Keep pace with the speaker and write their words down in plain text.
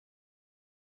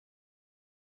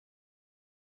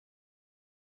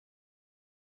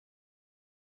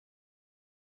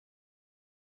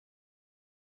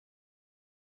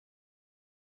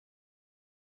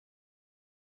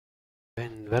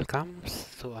And welcome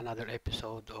to another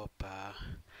episode of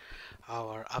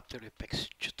our After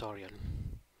Effects tutorial.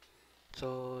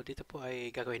 So dito po ay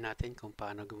gagawin natin kung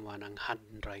paano gumawa ng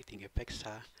handwriting effects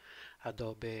sa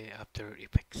Adobe After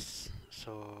Effects.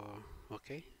 So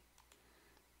okay,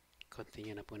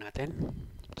 continue na po natin.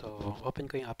 So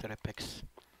open ko yung After Effects.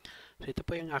 So ito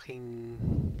po yung aking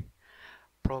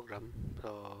program.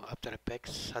 So After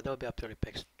Effects, Adobe After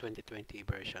Effects 2020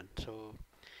 version. So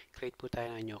create po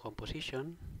tayo ng inyong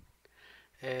composition.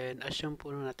 And assume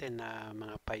po natin na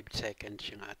mga 5 seconds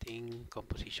yung ating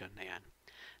composition na yan.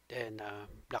 Then,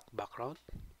 black background.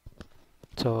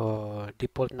 So,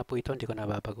 default na po ito, hindi ko na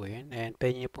babaguhin. And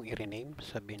pwede nyo pong i-rename.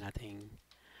 Sabihin natin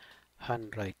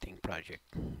handwriting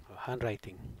project. So,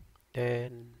 handwriting.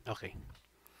 Then, okay.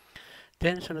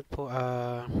 Then, sunod po,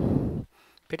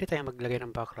 pwede tayong maglagay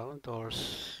ng background or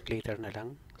later na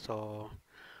lang. So,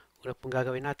 una pong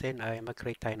gagawin natin ay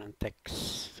mag-create tayo ng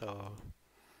text. So,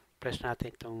 press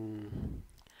natin itong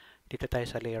dito tayo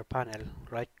sa layer panel,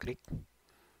 right click,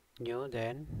 new,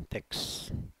 then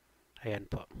text. Ayan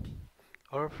po.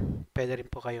 Or pwede rin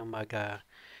po kayong mag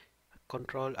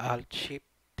Control Alt Shift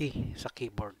T sa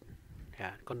keyboard.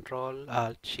 Ayan, Control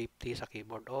Alt Shift T sa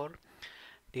keyboard, or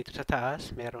dito sa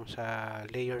taas meron sa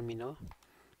layer menu,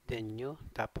 then new,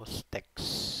 tapos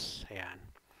text.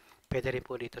 Ayan. Pwede rin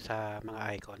po dito sa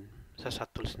mga icon sa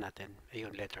tools natin.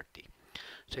 Ayun, letter T.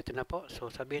 So ito na po. So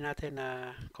sabihin natin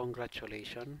na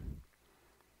congratulations.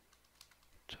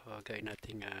 So gawin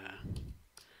natin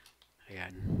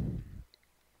ayan.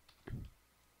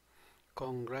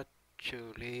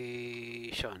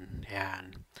 Congratulations.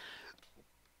 Ayan.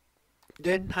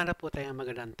 Then hanap po tayo ng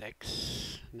magandang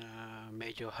text na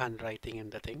medyo handwriting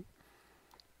yung dating.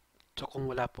 So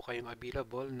kung wala po kayong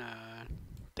available na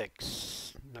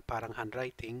text na parang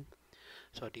handwriting,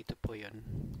 so dito po yun.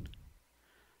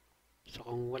 So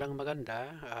kung walang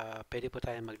maganda, pwede po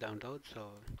tayo mag-download.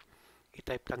 So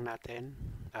i-type lang natin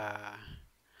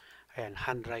ayan,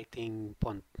 handwriting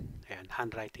font. Ayan,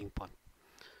 handwriting font.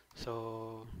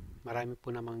 So marami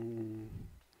po namang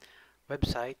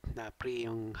website na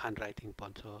free yung handwriting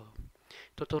font. So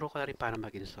tuturo ko na rin paano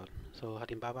mag-install. So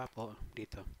halimbawa po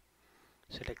dito,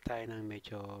 select tayo ng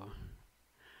medyo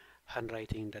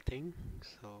handwriting dating.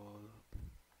 So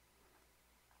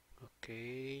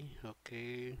okay,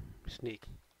 snake.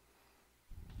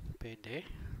 Pwede.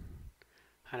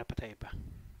 Hanap pa tayo iba.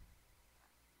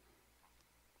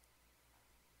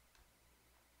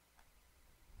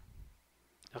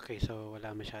 Okay, so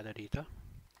wala masyado dito.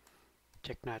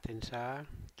 Check natin sa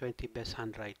 20 best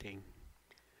handwriting.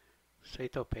 So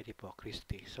ito pwede po,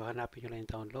 Christy. So hanapin nyo lang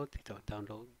yung download. Ito,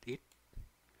 download it.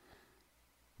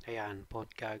 Ayan,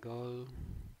 pag-gaggle.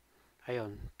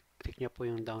 Ayun, click nyo po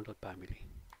yung download family.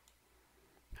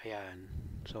 Ayan,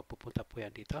 so pupunta po yan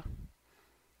dito.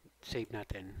 Save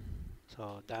natin.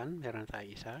 So done, meron tayo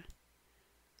isa.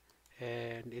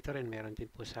 And ito rin, meron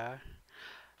din po sa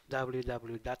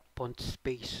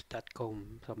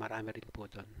www.fontspace.com. So marami rin po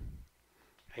doon.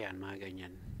 Ayan, mga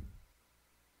ganyan.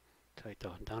 So ito,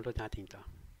 download natin ito.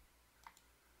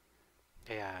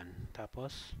 Ayan,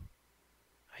 tapos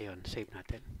ayun, save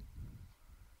natin.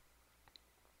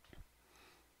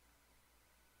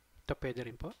 Ito pwede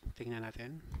rin po. Tingnan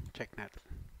natin. Check natin.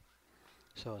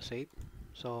 So save.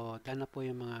 So done na po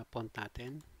yung mga font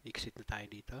natin. Exit na tayo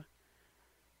dito.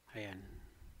 Ayan.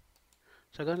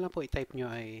 So ganun lang po, i-type nyo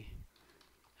ay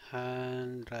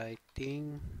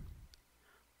handwriting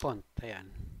font.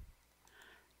 Ayan.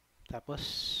 Tapos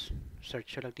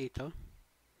search nyo lang dito.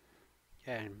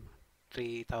 Ayan.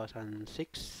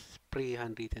 3006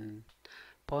 pre-handwritten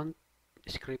font,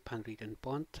 script handwritten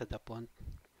font sa the font,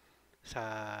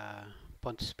 sa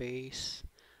font space.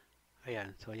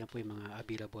 Ayan, so yan po yung mga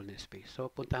available na space.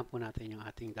 So puntahan po natin yung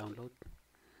ating download.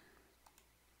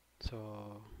 So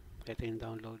ito yung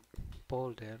download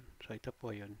folder. So ito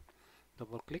po yun.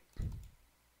 Double click.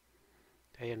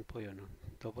 Ayan po yun.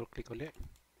 Double click ulit.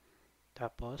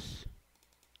 Tapos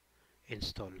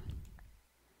install.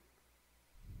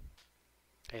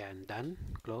 Ayan, done.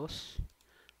 Close.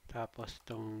 Tapos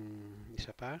itong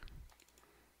isa pa.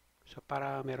 So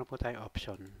para meron po tayong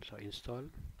option. So install.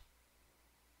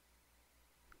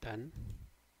 Done.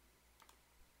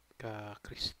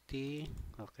 Christy.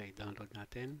 Okay, download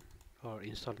natin or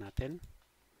install natin.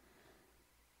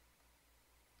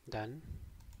 Done.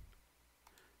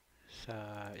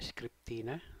 Sa scripty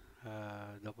na,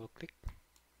 double click.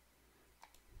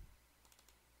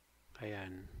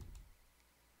 Ayan.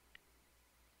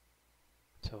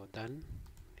 So done.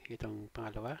 Itong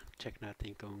pangalawa, check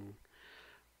natin kung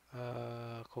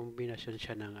kombinasyon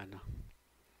siya ng ano.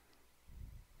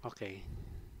 Okay.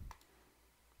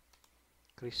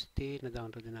 Christie,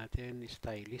 na-download na natin.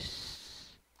 Stylist.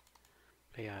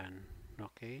 Ayan.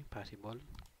 Okay, possible.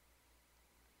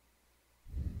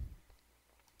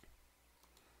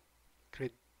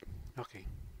 Grid. Okay.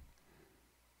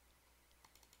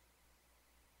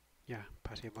 Yeah,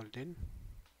 possible din.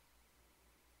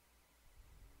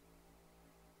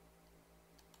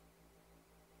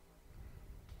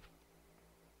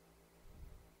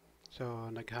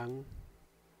 So, naghang.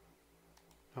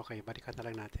 Okay, balikan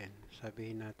na lang natin.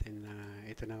 Sabihin natin na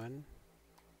ito naman.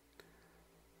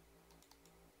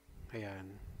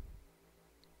 Ayan.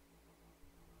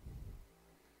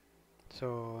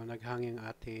 So, naghang yung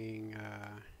ating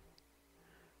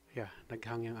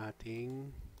naghang yung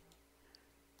ating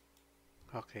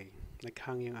okay,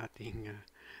 naghang yung ating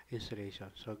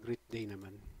installation. So, great day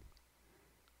naman.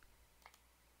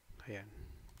 Ayan.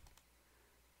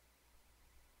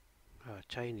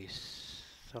 Chinese.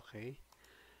 Okay.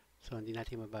 So, hindi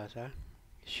natin mabasa.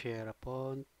 Share a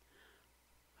font,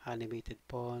 animated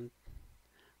font,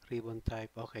 ribbon type.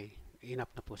 Okay.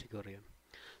 Enough na po siguro yun.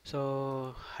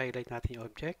 So, highlight natin yung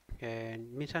object.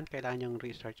 And minsan kailangan yung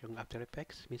restart yung After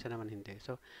Effects. Minsan naman hindi.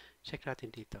 So, check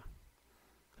natin dito.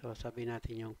 So, sabi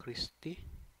natin yung Christie.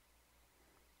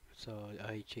 So,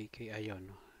 IJK,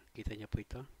 ayun. Kita niyo po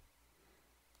ito.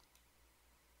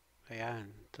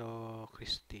 Ayan. So,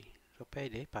 Christie. So,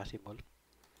 pwede. Possible.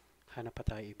 Hanap pa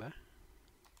tayo iba.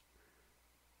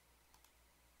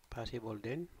 Possible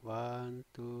din.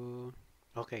 1,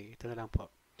 2. Okay, ito na lang po.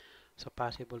 So,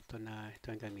 possible to na ito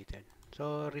ang gamitin.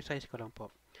 So, resize ko lang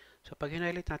po. So, pag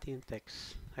highlight natin yung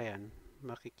text, ayan,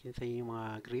 makikita niyo yung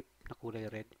mga grip na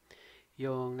kulay red.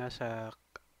 Yung nasa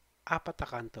apat na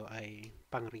kanto ay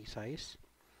pang resize.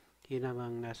 Yun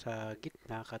namang nasa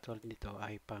gitna, katulad nito,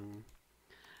 ay pang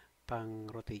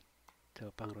rotate.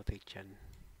 So, pang rotate yan.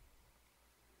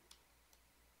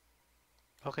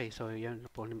 Okay, so yan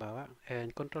po halimbawa.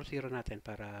 And control 0 natin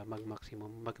para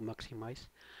mag-maximize,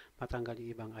 matanggal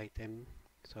yung ibang item.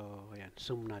 So, ayan,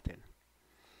 zoom natin.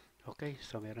 Okay,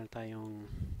 so meron tayong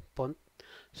font.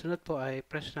 Sunod po ay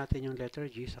press natin yung letter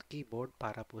G sa keyboard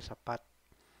para po sa path.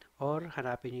 Or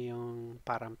hanapin nyo yung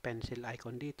parang pencil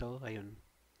icon dito. Ayun.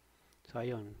 So,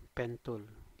 ayun, pen tool,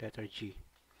 letter G.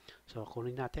 So,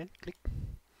 kunin natin, click.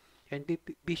 And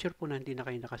be sure po na hindi na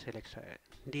kayo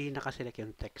hindi nakaselect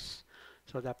yung text.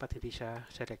 So, dapat hindi siya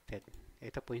selected.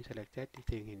 Ito po yung selected,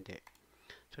 ito yung hindi.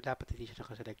 So, dapat hindi siya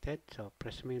nakaselected. So,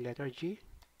 press mo yung letter G.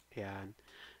 Ayan.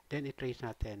 Then, i-trace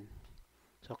natin.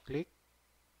 So, click.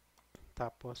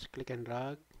 Tapos, click and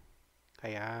drag.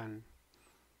 Ayan.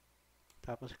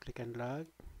 Tapos, click and drag.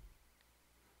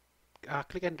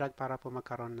 Click and drag para po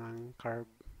magkaroon ng curve.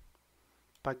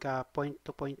 Pag point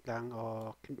to point lang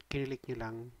o kinilik nyo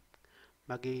lang,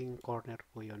 magiging corner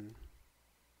po yun.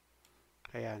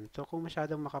 Ayan. So, kung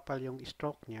masyadong makapal yung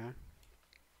stroke niya,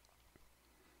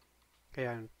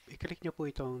 ayan, i-click nyo po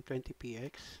itong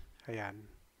 20px. Ayan.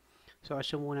 So,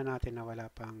 assume muna natin na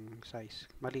wala pang size.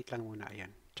 Maliit lang muna.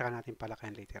 Ayan. Tsaka natin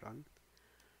palakihan later on.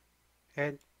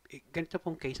 And, ganito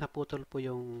pong case, naputol po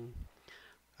yung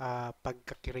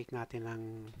pagkakirate natin ng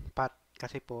path.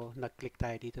 Kasi po, nag-click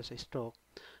tayo dito sa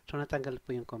stroke. So, natanggal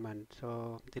po yung command.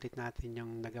 So, delete natin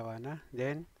yung nagawa na.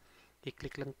 Then,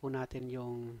 i-click lang po natin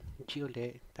yung G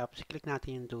uli. Tapos, i-click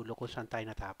natin yung dulo kung saan tayo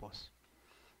natapos.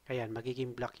 Ayan,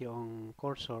 magiging black yung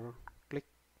cursor. Click.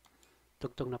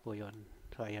 Tugtog na po yun.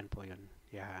 So, ayan po yun.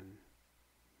 Yan.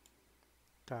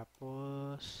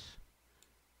 Tapos,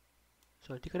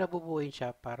 so, hindi ko na bubuuin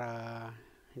siya para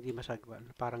hindi masagwa.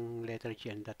 Parang letter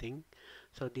G ang dating.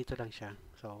 So, dito lang siya.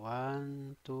 So,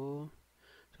 1,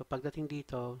 2. So, pagdating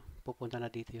dito, pupunta na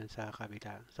dito yun sa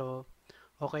kabila. So,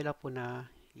 okay lang po na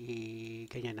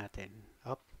i-ganyan natin.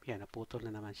 Up, yan, naputol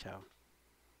na naman siya.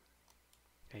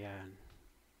 Ayan.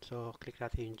 So, click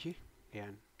natin yung G.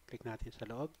 Ayan. Click natin sa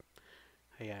loob.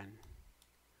 Ayan.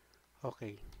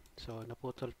 Okay. So,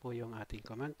 naputol po yung ating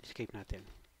command. Escape natin.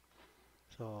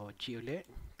 So, G uli.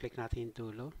 Click natin yung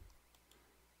dulo.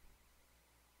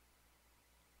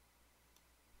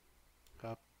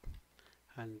 Up.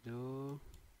 Undo.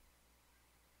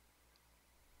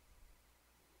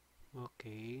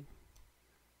 Okay.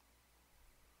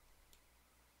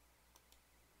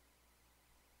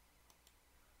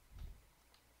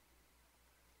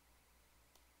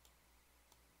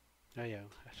 Ayaw.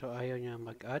 So, ayaw niya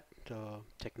mag-add. So,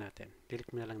 check natin. Delete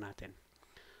mo na lang natin.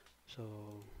 So,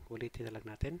 ulitin na lang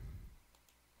natin.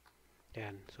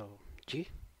 Ayan. So, G.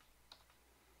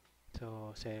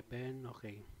 So, 7.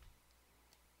 Okay.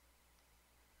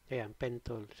 Ayan, pen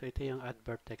tool. So, ito yung add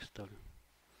vertex tool.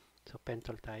 So, pen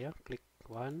tool tayo. Click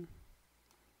 1,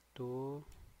 2,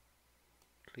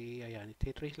 3. Ayan.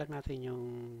 I-trace lang natin yung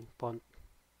font.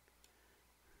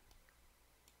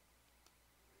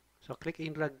 So, click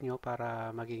and drag nyo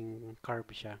para maging curve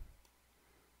siya.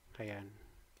 Ayan.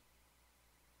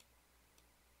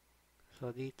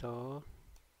 So, dito,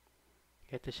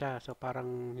 ito siya. So,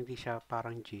 parang hindi siya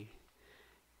parang G.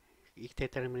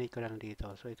 I-terminate ko lang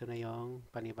dito. So, ito na yung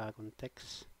panibagong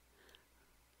text.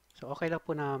 So, okay lang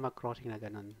po na mag-crossing na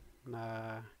ganun.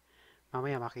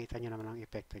 Mamaya makita nyo naman ang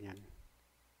epekto niyan.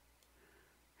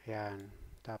 Ayan.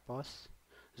 Tapos,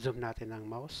 zoom natin ng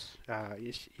mouse.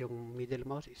 Yung middle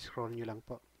mouse, scroll nyo lang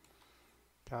po.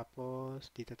 Tapos,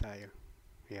 dito tayo.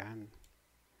 Ayan.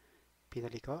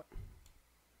 Pinaliko.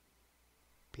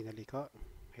 Pinaliko.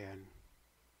 Ayan.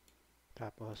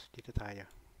 Tapos, dito tayo.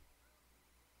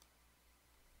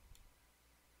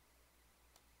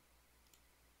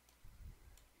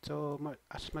 So,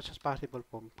 as much as possible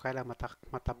po, kailangan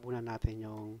matabunan natin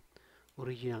yung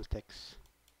original text.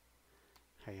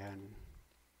 Ayan.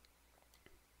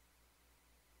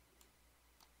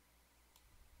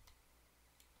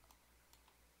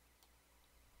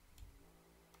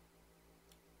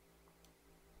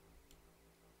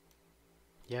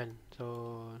 Yan.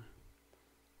 So,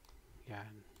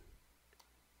 yan.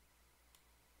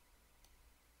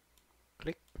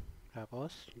 Click.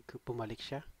 Tapos, pumalik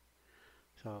siya.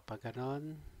 So, pag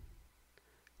ganon,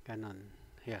 ganon.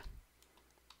 Yeah.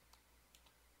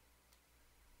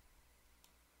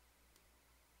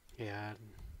 Yan.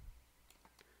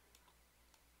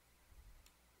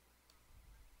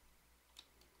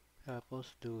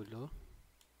 Tapos, dulo.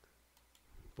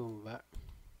 Bumaba.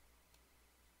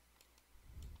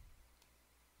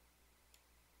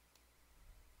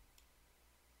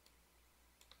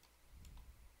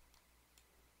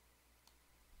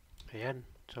 Ayan.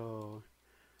 So,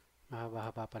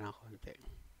 mahaba-haba pa ng konti.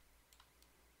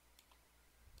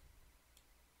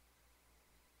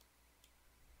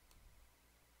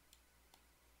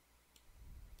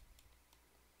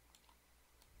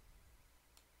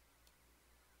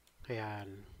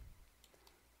 Ayan.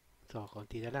 So,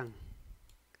 konti na lang.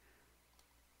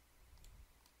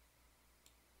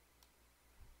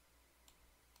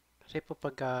 Kasi po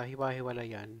pagka hiwa-hiwala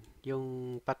yan,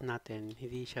 yung pat natin,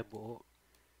 hindi siya buo.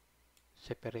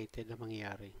 Separated na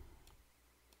mangyayari.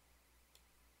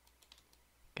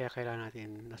 Kaya kailangan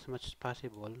natin, as much as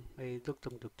possible, may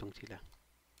dugtong-dugtong sila.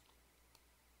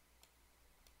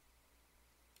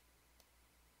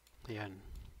 Ayan.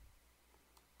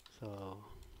 So,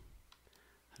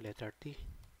 letter T.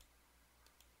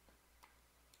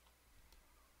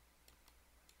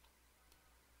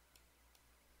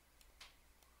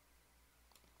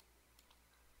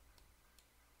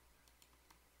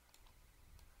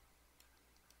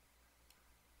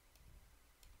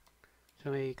 So,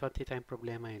 may konti tayong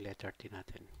problema yung letter T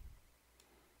natin.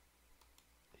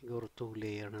 Siguro 2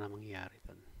 layer na mangyayari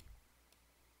doon.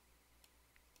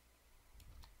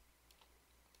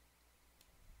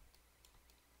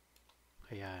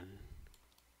 Ayan.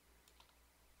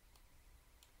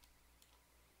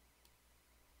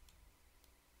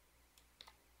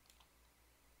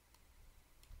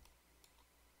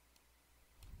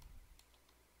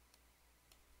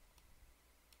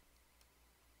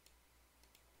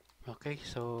 Okay,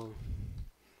 so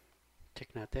check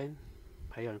natin.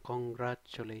 Ayun,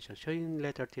 congratulations. So, yung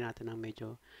letter T natin ang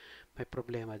medyo may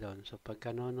problema doon. So, pag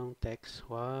gano'n ng text,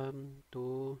 1,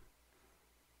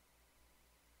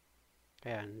 2,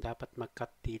 ayan, dapat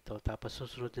mag-cut dito. Tapos,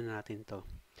 susunod na natin to.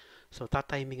 So,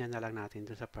 tatimingan na lang natin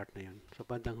doon sa part na yun. So,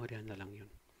 bandang hulihan na lang yun.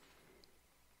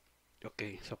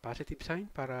 Okay, so positive sign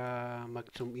para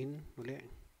mag-zoom in uli.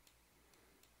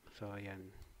 So,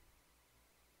 ayan.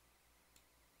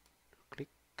 Click.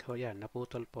 O, ayan,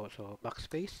 naputol po. So,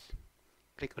 backspace.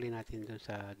 Click ulit natin doon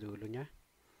sa dulo niya.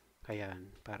 Ayan,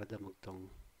 para dumugtong.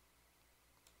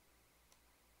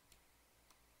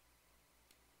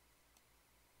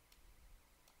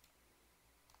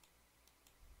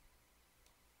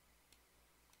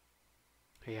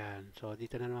 Ayan. So,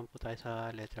 dito na naman po tayo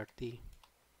sa letter T.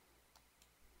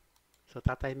 So,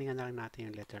 tatimingan na lang natin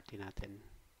yung letter T natin.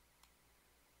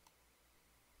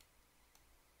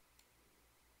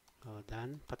 O,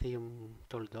 done. Pati yung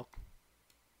tuldok.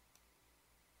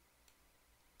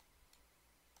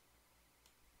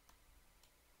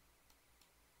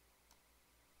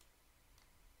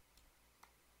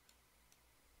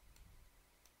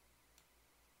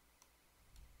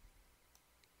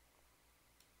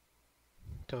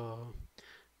 So,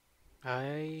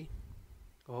 I,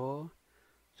 O,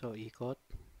 so, ikot.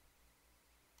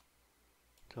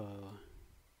 So,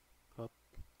 hop.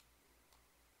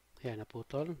 Ayan,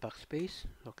 naputol. Backspace.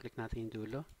 So, click natin yung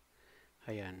dulo.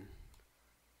 Ayan.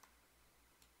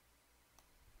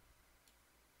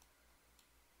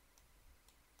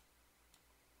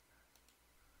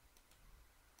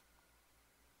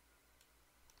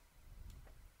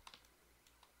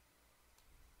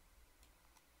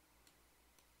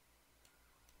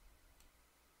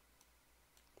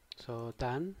 So,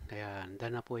 done. Ayan,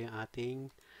 done na po yung ating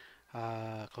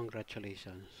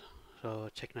congratulations.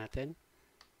 So, check natin.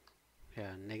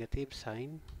 Ayan, negative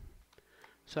sign.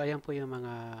 So, ayan po yung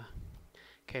mga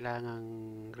kailangang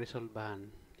resolbahan.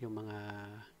 Yung mga,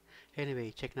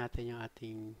 anyway, check natin yung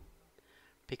ating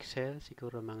pixel.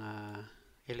 Siguro mga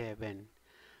 11.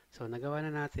 So, nagawa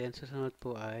na natin. Susunod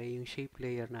po ay yung shape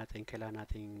layer natin. Kailangan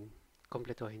nating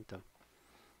kompletuhin to.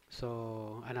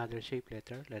 So, another shape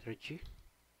letter G.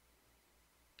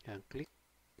 Ayan, click.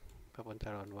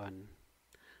 Papunta ron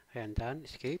 1. Ayan, done.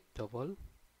 Escape, double.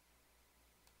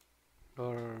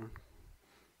 Or,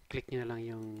 click nyo na lang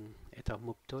yung ito,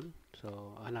 move tool.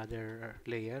 So, another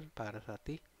layer para sa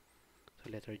T.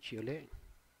 So, letter G uli.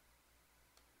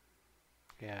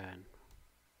 Ayan.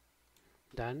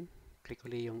 Done. Click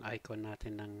uli yung icon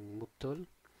natin ng move tool.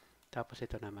 Tapos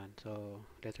ito naman. So,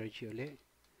 letter G uli.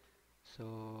 So,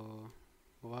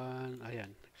 1.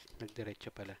 Ayan.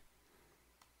 Nagdiretso pala.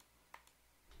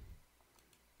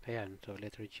 Ayan. So,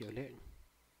 letter G uli.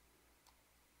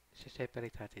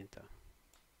 Separate natin to.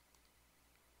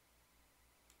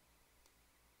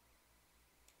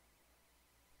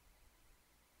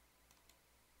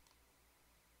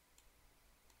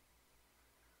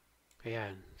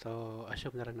 Ayan. So,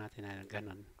 assume na lang natin na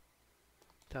ganun.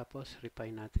 Tapos,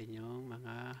 refine natin yung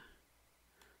mga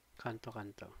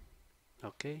kanto-kanto.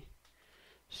 Okay.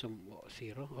 Zoom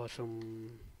 0 o zoom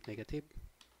negative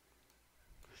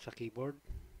sa keyboard.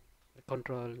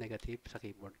 Control negative sa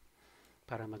keyboard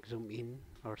para mag-zoom in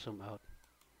or zoom out.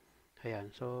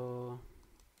 Ayan. So,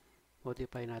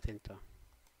 modify natin to.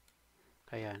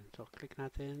 Ayan. So, click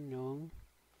natin yung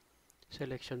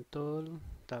selection tool.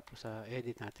 Tapos,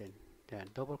 edit natin. Ayan.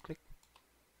 Double click.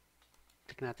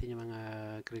 Click natin yung mga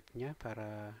grip niya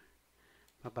para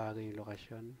mabago yung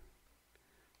lokasyon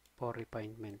for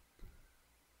refinement.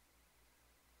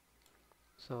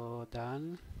 So,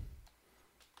 done.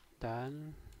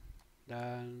 Done.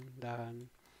 Done. Done.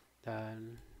 Done.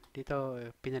 Dito,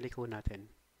 pinaliko natin.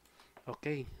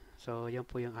 Okay. So, yan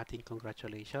po yung ating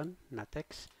congratulations na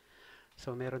text.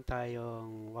 So, meron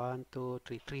tayong 1, 2,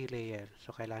 3 layer.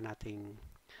 So, kailangan nating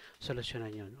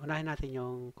solusyonan yun. Unahin natin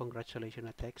yung congratulations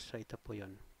na text. So, ito po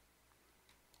yun.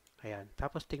 Ayan.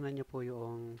 Tapos, tingnan nyo po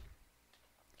yung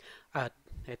add.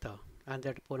 Ito.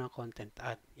 Under po ng content,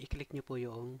 add. I-click nyo po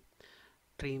yung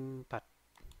trim path.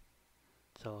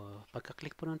 So,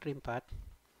 pagka-click po ng trim path,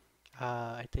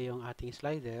 ito yung ating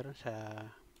slider sa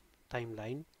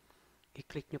timeline.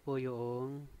 I-click nyo po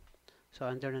yung, so,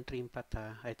 under ng trim path,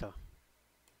 ito.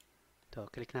 So,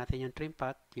 click natin yung trim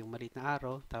path, yung maliit na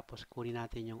arrow, tapos kunin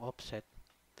natin yung offset.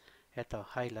 Ito,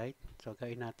 highlight. So,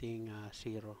 gawin natin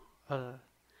 0.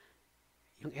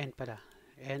 Yung end pala.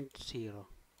 End 0.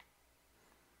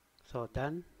 So,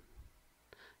 done.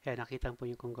 Ayan, nakita po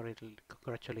yung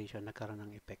congratulations, nagkaroon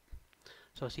ng effect.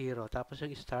 So, 0. Tapos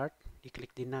yung start,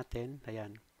 i-click din natin.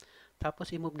 Ayan.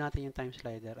 Tapos, i-move natin yung time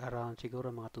slider around siguro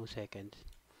mga 2 seconds.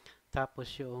 Tapos,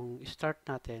 yung start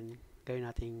natin, gawin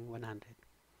natin 100.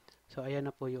 So, ayan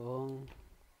na po yung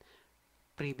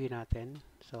preview natin.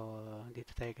 So,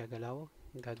 dito tayo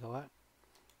gagawa.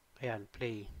 Ayan,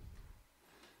 play.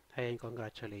 Ayan,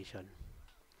 congratulations.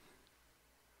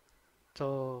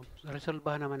 So,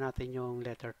 resolbahan naman natin yung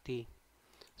letter T.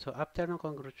 So, after ng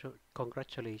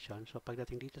congratulations, so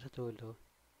pagdating dito sa dulo,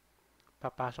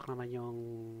 papasok naman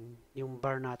yung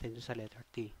bar natin sa letter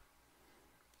T.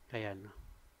 Ayan.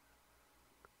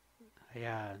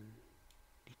 Ayan.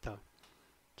 Dito.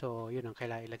 So, yun ang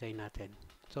kailangan ilagay natin.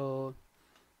 So,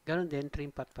 ganoon din, trim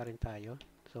path pa rin tayo.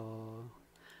 So,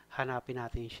 hanapin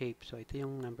natin yung shape. So, ito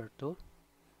yung number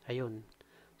 2. Ayun.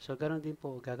 So, ganoon din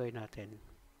po gagawin natin.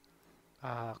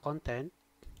 Content.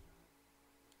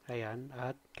 Ayan.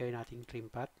 Add. Gawin natin trim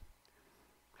path.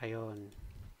 Ayun.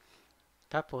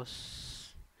 Tapos,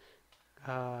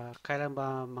 kailan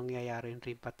ba mangyayari yung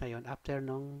trim path na yun? After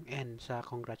nung end sa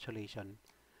congratulations.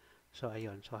 So,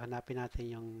 ayun. So, hanapin natin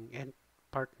yung end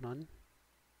part nun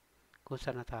kung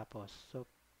saan natapos. So,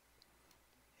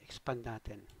 expand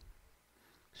natin.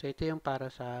 So, ito yung para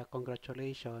sa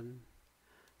congratulations.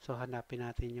 So, hanapin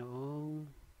natin yung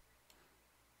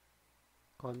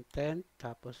content,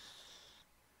 tapos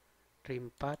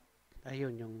trim path.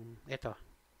 Ayun, yung ito.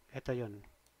 Ito yun.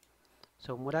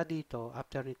 So, mula dito,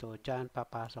 after nito, dyan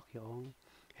papasok yung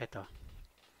ito.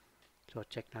 So,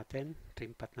 check natin.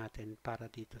 Trim path natin para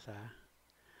dito sa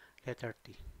letter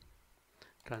T.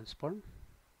 Transform.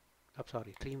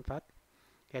 Sorry, trim path.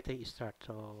 Ito yung start.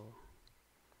 So,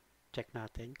 check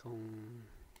natin kung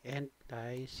end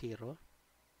ay 0.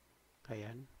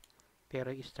 Ayan. Pero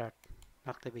yung start,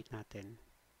 activate natin.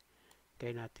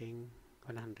 Gawin natin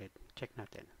 100. Check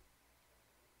natin.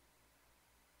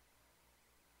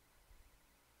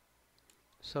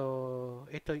 So,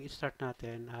 ito yung start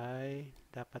natin ay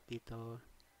dapat dito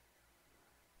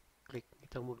click.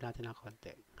 Ito move natin ng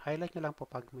konti. Highlight nyo lang po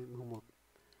pag move.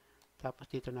 Tapos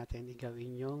dito natin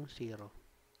igawin yung 0.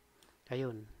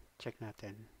 Ayun, check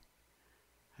natin.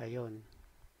 Ayun.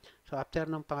 So,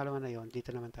 after nung pangalawa na yon,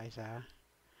 dito naman tayo sa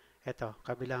ito,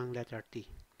 kabilang letter T.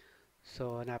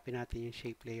 So, hanapin natin yung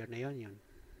shape layer na yon, yun.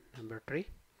 Number 3,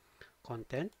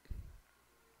 content.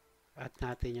 Add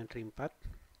natin yung trim path.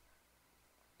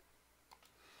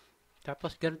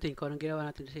 Tapos, ganun din. Kung anong ginawa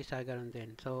natin sa isa, ganun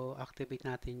din. So, activate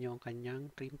natin yung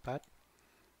kanyang trim path.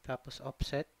 Tapos,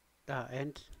 offset.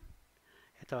 And,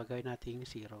 ito, gawin natin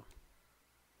 0.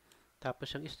 Tapos,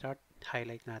 yung start,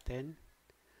 highlight natin.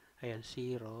 Ayan,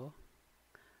 0.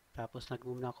 Tapos,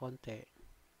 nag-move na konti.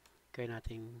 Gawin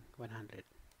natin 100.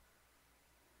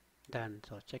 Done.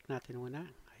 So, check natin muna.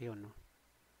 Ayun, no.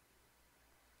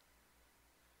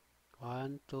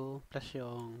 1, 2, plus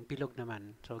yung bilog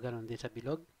naman. So, ganun din sa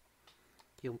bilog.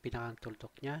 Yung pinakang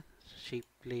tuldok niya.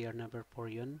 Shape layer number 4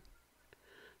 yun.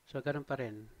 So, ganun pa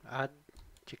rin. Add.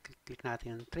 Click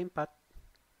natin yung trim path.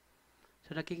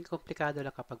 So, nagiging komplikado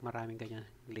lang kapag maraming ganyan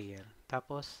layer.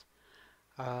 Tapos,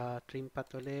 trim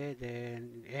path ulit.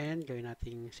 Then, end. Gawin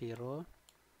natin 0.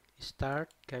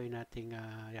 Start. Gawin natin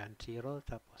yan, 0.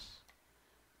 Tapos,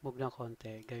 move ng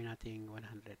konti. Gawin natin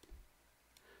 100.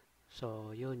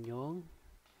 So, yun yung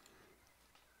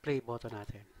play button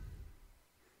natin.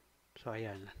 So,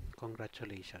 ayan.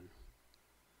 Congratulations.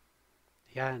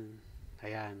 Ayan.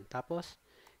 Ayan. Tapos,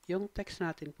 yung text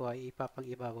natin po ay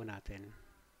ipapang-ibabaw natin.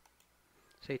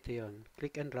 So, ito yun.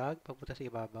 Click and drag. Pagpunta sa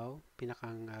ibabaw.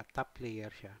 Pinakang top layer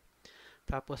siya.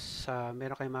 Tapos,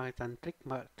 meron kayong makita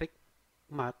trick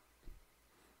mat.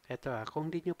 Ito kung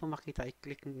hindi nyo po makita,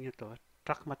 i-click nyo to.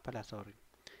 Track mat pala, sorry.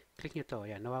 Click nyo to.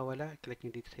 Ayan. Nawawala. Click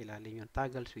nyo dito sa ilalim yung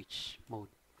toggle switch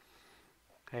mode.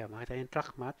 Kaya makita yung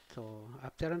track mat. So,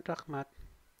 after ang track mat,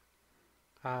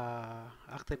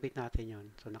 activate natin yon.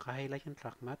 So, naka-highlight yung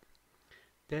track mat.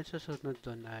 Then, susunod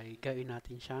doon ay gawin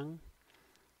natin siyang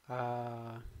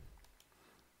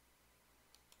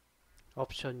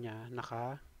option niya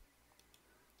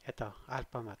ito,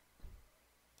 alpha mat.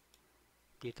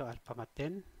 Dito, alpha mat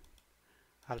din.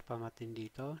 Alpha mat din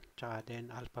dito. Tsaka din,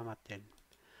 alpha mat din.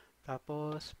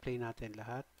 Tapos, play natin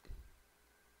lahat.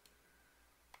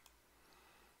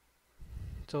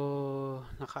 So,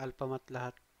 naka-alpha mat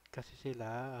lahat kasi sila.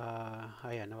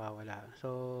 Ayan, nawawala.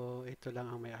 So, ito lang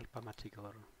ang may alpha mat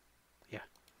siguro. Yeah.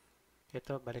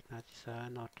 Ito, balik natin sa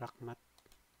no track mat.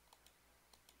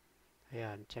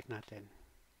 Ayan, check natin.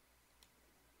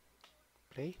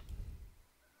 Play.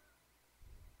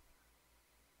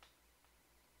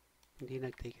 Hindi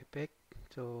nag-take effect.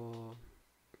 So,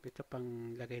 ito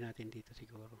pang lagay natin dito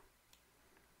siguro.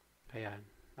 Ayan,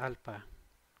 alpha.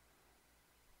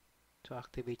 So,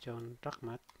 activate yung track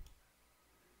mat.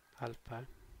 Alpha.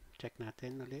 Check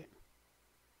natin ulit.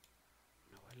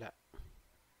 Nawala.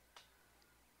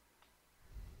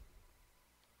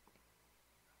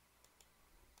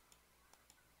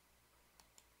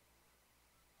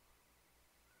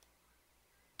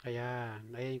 Ayan.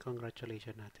 Ayan yung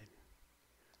congratulations natin.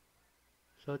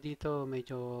 So, dito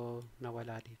medyo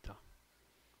nawala dito.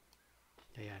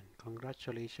 Ayan.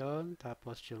 Congratulations.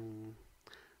 Tapos yung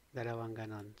dalawang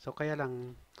ganon. So, kaya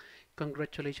lang,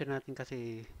 congratulations natin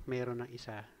kasi mayroon ng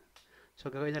isa.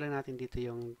 So, gagawin na lang natin dito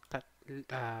yung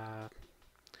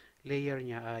layer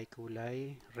niya ay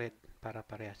kulay red para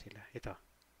pareha sila. Ito.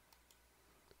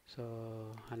 So,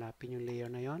 hanapin yung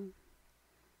layer na yon.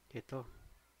 Ito.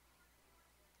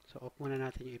 So, off muna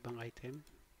natin yung ibang item.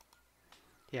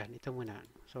 Yan, ito muna.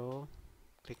 So,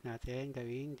 click natin,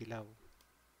 gawing dilaw.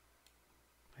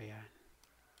 Ayan.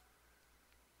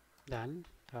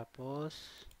 Done.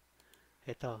 Tapos,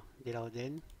 ito, dilaw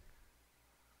din.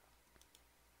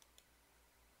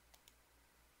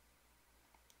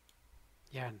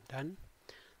 Yan, done.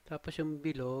 Tapos yung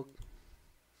bilog,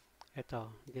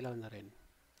 ito, dilaw na rin.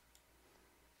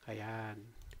 Ayan.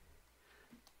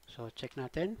 So, check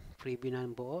natin. Freebie na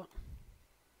ang buo.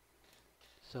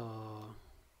 So,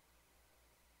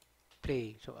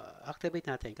 play. So,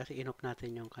 activate natin kasi in-off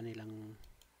natin yung kanilang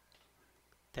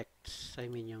text.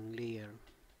 I mean, yung layer.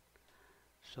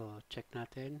 So, check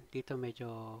natin. Dito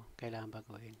medyo kailangan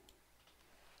baguhin.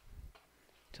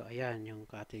 So, ayan yung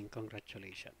ating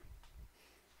congratulations.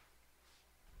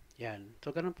 Yan.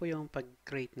 So, ganun po yung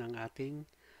pag-create ng ating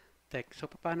text.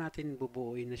 So, paano natin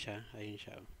bubuuin na siya? Ayun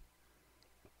siya.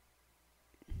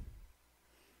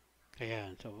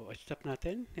 Ayan. So, stop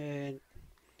natin and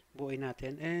buuin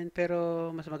natin. And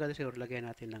pero mas maganda siguro lagyan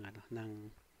natin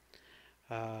ng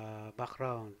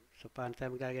background. So, paano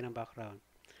tayo maglalagay ng background?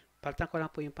 Palitan ko lang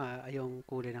po yung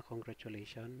kulay ng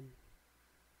congratulation.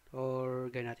 Or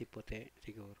gawin natin puti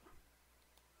siguro.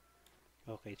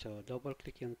 Okay, so double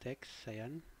click yung text.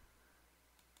 Ayan.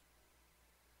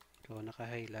 So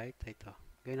naka-highlight.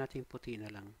 Ito. Gawin natin puti na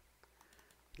lang.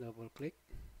 Double click.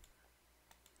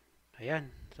 Ayan.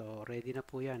 So ready na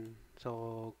po yan. So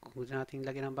kung gusto natin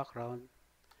lagyan ng background.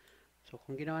 So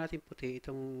kung ginawa natin puti,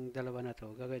 itong dalawa na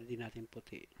to, gagawin din natin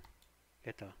puti.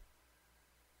 Ito.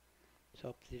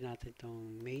 So off din natin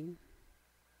itong main.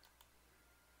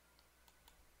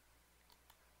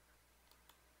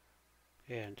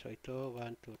 Ayan. So ito,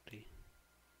 1, 2,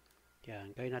 3.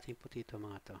 Yan. Gawin natin puti ito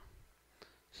mga to.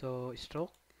 So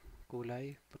stroke,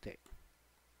 kulay, puti.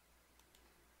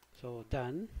 So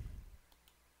done.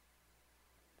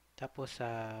 Tapos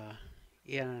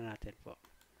iyan na natin po.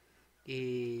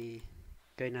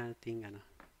 Gawin natin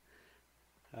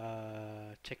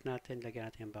check natin, lagyan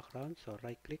natin yung background. So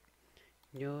right click,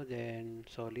 new, then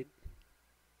solid.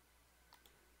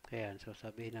 Ayan, so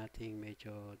sabihin natin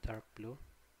medyo dark blue.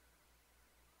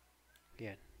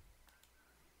 Ayan.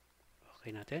 Okay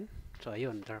natin. So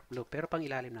ayun, dark blue. Pero pang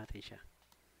ilalim natin siya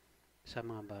sa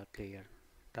mga bawat layer.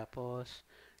 Tapos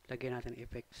lagyan natin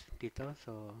effects dito.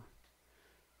 So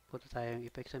punta tayo yung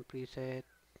effects and preset.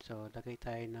 So lagay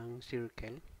tayo ng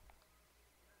circle.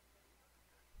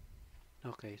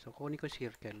 Okay, so kunin ko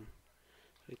circle.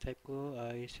 So i-type ko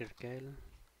ay circle.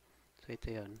 So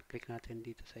ito yun. Click natin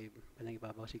dito sa bandang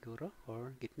ibabaw siguro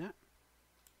or gitna.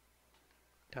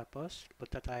 Tapos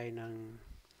punta tayo ng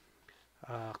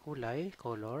kulay,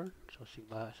 color. So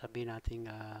sabihin natin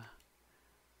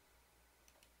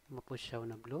mapusyaw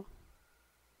na blue.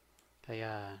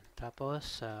 Kaya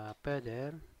tapos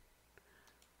feather,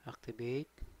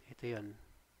 activate. Ito yun.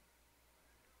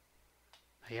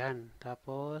 Ayan.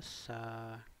 Tapos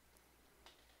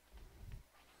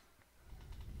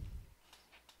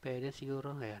pwede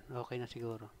siguro. Ayan. Okay na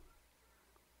siguro.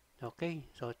 Okay.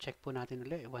 So check po natin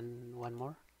ulit. One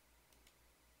more.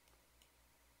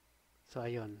 So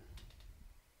ayun.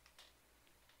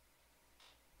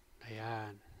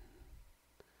 Ayan.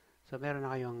 So meron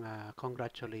na kayong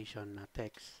congratulations na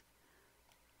text.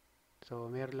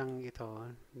 So meron lang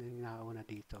ito yung nauna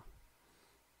dito.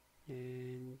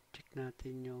 And check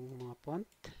natin yung mga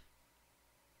font.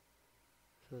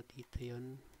 So dito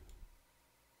yun.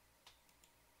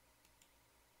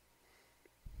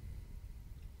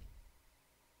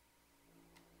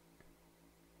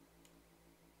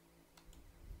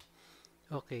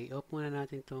 Okay, off muna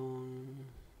natin tong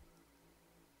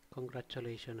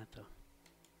congratulations na to.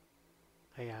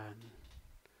 Ayan.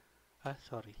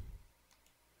 Sorry.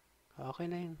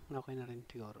 Okay na yun. Okay na rin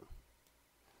siguro.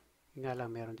 Yung nga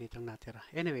lang, meron ditong natira.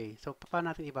 Anyway, so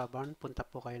paano natin ibaburn? Punta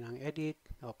po kayo ng edit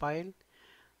o file.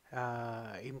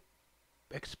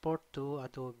 Export to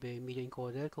Adobe Media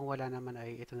Encoder. Kung wala naman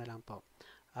ay ito na lang po.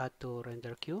 Add to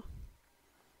render queue.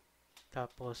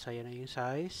 Tapos, ayan na yung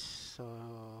size. So,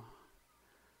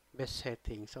 best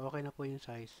setting. So, okay na po yung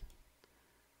size.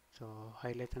 So,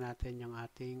 highlight na natin yung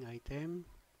ating item.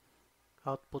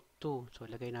 Output 2. So,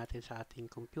 lagay natin sa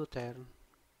ating computer.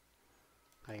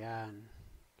 Ayan.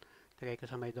 Lagay ko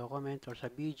sa my document or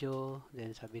sa video.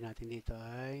 Then, sabi natin dito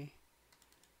ay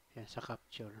yan, sa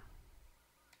capture.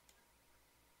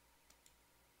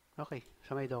 Okay.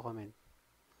 Sa my document.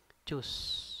 Choose.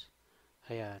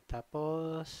 Ayan.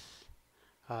 Tapos,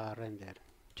 render.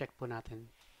 Check po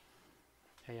natin.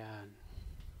 Ayan.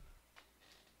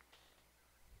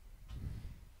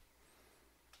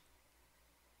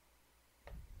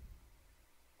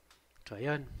 So,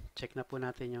 ayan. Check na po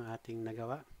natin yung ating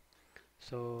nagawa.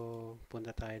 So,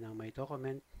 punta tayo ng my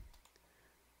document.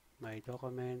 My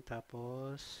document.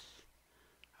 Tapos,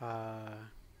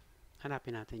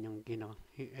 hanapin natin yung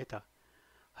ito.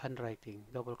 Handwriting.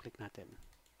 Double click natin.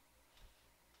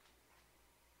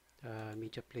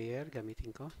 Media player.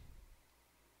 Gamitin ko.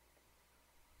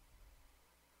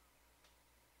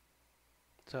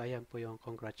 So, ayan po yung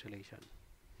congratulations.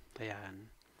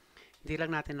 Ayan. Hindi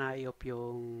lang natin na-i-off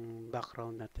yung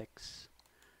background na text.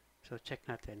 So, check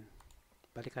natin.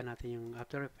 Balikan natin yung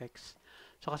After Effects.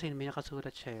 So, kasi may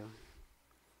nakasulat siya yun.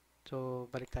 So,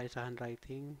 balik tayo sa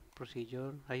handwriting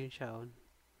procedure. Ayun siya.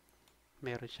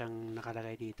 Meron siyang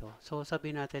nakalagay dito. So,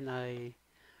 sabihin natin ay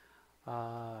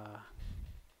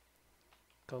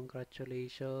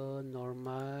congratulations,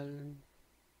 normal.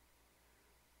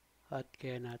 Add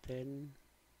kaya natin.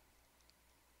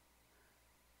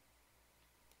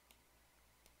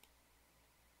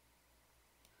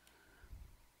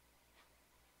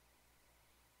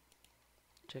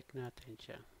 Check natin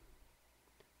siya.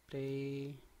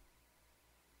 Play.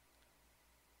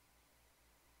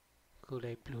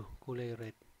 Kulay blue, kulay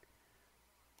red.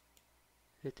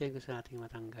 Ito yung gusto nating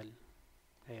matanggal.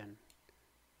 Ayan.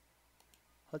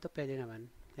 Although pwede naman.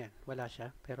 Ayan, wala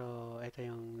siya. Pero ito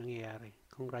yung nangyayari.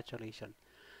 Congratulations.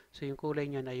 So yung kulay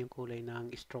niyan ay yung kulay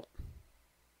ng stroke.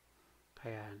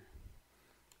 Ayan.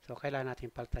 So kailangan natin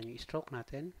palitan yung stroke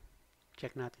natin.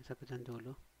 Check natin sa bandang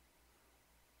dulo.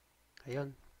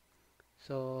 Ayun.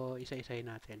 So isa-isahin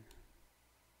natin.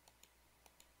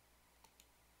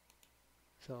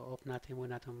 So off natin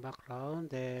muna itong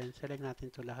background. Then select natin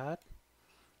ito lahat.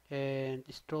 And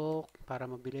stroke para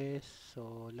mabilis.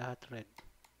 So lahat red.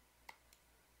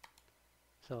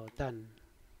 So done.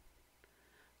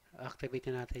 Activate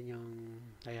natin yung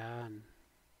ayan.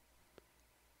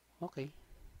 Okay.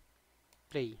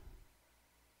 Play.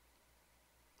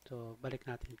 So balik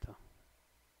natin ito.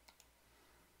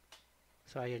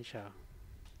 So ayan siya.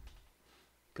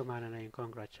 Gumana na yung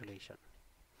congratulations.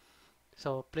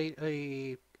 So play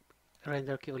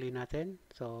render queue uli natin.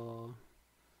 So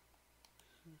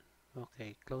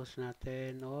okay, close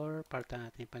natin or palitan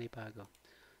natin panibago.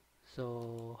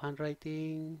 So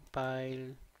handwriting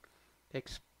file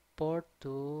export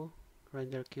to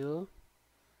render queue.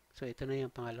 So ito na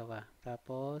yung pangalawa.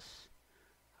 Tapos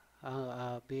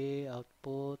B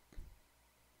output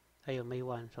ayun may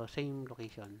 1. So same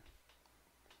location.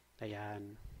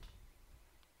 Ayan.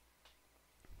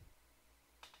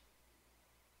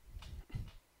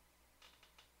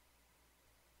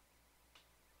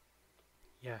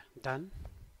 Yeah, done.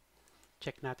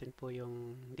 Check natin po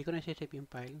yung, hindi ko na save yung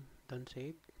file. Don't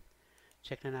save.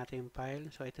 Check na natin yung file.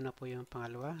 So, ito na po yung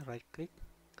pangalawa. Right click.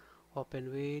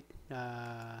 Open with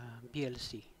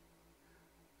VLC.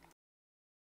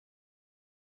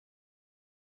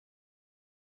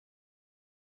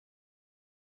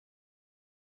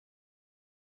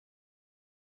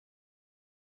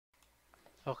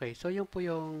 Okay, so yun po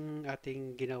yung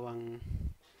ating ginawang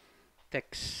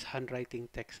text, handwriting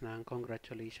text ng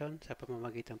congratulations sa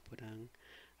pamamagitan po ng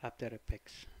After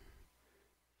Effects.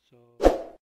 So,